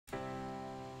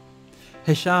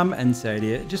Heshaam and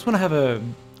Sadia. Just want to have a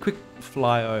quick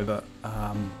flyover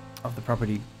of the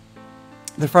property.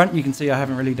 The front, you can see I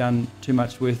haven't really done too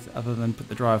much with, other than put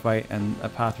the driveway and a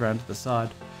path around to the side.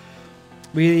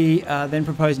 We are then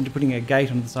proposing to putting a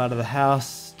gate on the side of the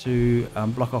house to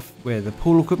block off where the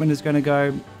pool equipment is going to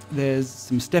go. There's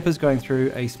some steppers going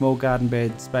through a small garden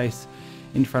bed space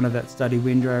in front of that study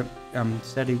window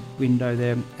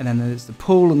there, and then there's the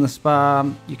pool and the spa.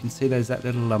 You can see there's that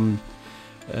little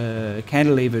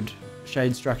cantilevered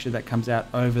shade structure that comes out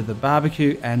over the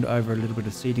barbecue and over a little bit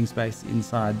of seating space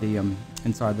inside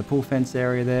the pool fence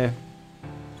area there.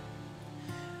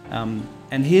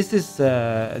 And here's this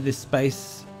this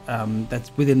space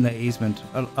that's within the easement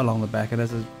along the back, and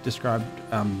as I described,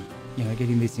 you know,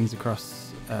 getting these things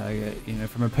across, you know,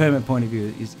 from a permit point of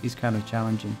view is kind of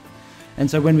challenging. And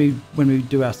so when we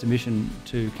do our submission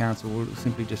to council, we'll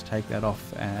simply just take that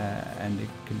off, and it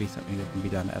can be something that can be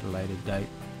done at a later date.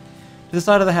 To the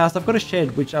side of the house, I've got a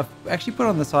shed which I've actually put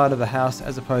on the side of the house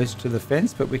as opposed to the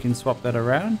fence, but we can swap that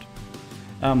around.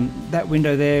 That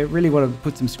window there, really want to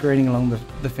put some screening along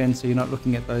the fence so you're not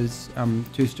looking at those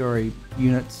two-storey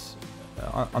units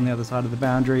on the other side of the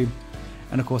boundary.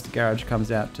 And of course the garage comes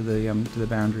out to the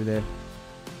boundary there.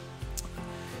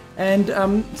 And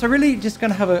so really just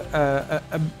going to have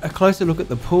a closer look at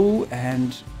the pool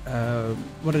and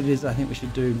what it is I think we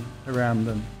should do around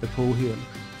the pool here.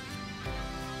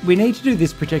 We need to do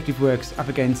this protective works up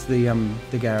against the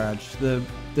garage.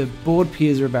 The board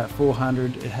piers are about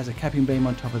 400. It has a capping beam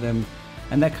on top of them,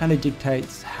 and that kind of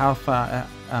dictates how far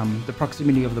the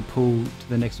proximity of the pool to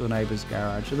the next door neighbour's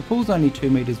garage. So the pool's only 2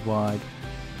 metres wide.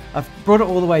 I've brought it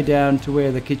all the way down to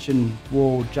where the kitchen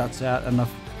wall juts out, and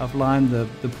I've lined the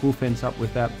pool fence up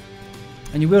with that.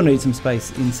 And you will need some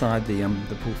space inside the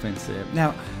pool fence there.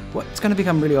 Now, what's going to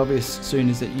become really obvious soon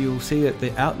is that you'll see that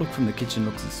the outlook from the kitchen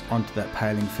looks onto that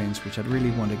paling fence, which I'd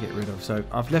really want to get rid of. So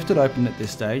I've left it open at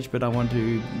this stage, but I want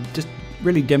to just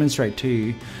really demonstrate to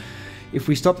you, if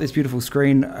we stop this beautiful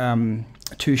screen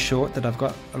too short that I've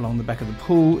got along the back of the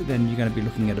pool, then you're going to be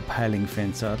looking at a paling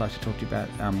fence. So I'd like to talk to you about,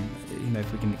 you know,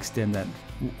 if we can extend that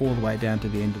all the way down to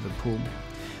the end of the pool.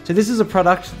 So this is a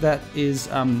product that is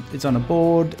it's on a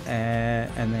board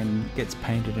and then gets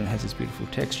painted and has this beautiful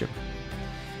texture.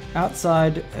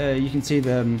 Outside, you can see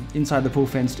the inside the pool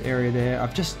fenced area there.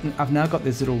 I've now got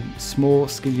this little small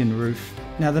skillion roof.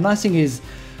 Now the nice thing is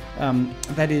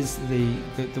that is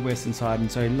the western side,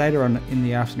 and so later on in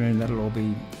the afternoon that'll all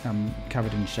be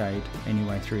covered in shade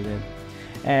anyway through there.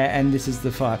 And this is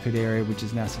the fire pit area, which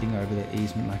is now sitting over the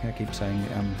easement. Like I keep saying,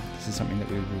 this is something that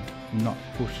we would not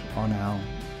put on our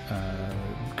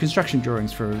construction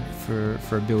drawings for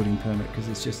a building permit, because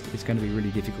it's going to be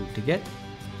really difficult to get.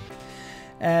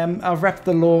 I've wrapped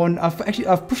the lawn. I've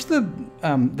pushed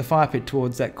the fire pit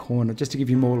towards that corner just to give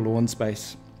you more lawn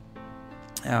space,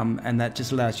 and that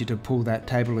just allows you to pull that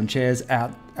table and chairs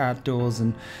outdoors,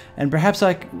 and perhaps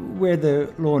like where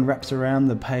the lawn wraps around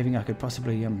the paving, I could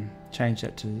possibly change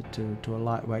that to a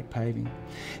lightweight paving.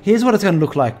 Here's what it's going to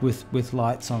look like with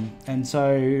lights on. And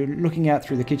so looking out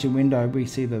through the kitchen window, we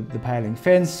see the paling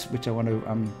fence, which I want to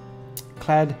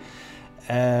clad.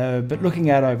 But looking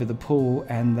out over the pool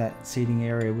and that seating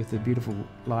area with the beautiful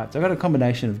lights, I've got a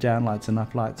combination of down lights and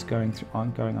up lights going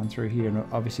on through here, and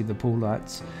obviously the pool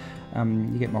lights.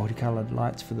 You get multicoloured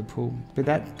lights for the pool, but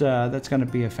that's going to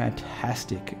be a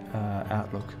fantastic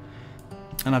outlook.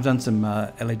 And I've done some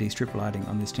LED strip lighting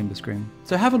on this timber screen.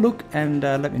 So have a look and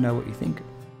let me know what you think.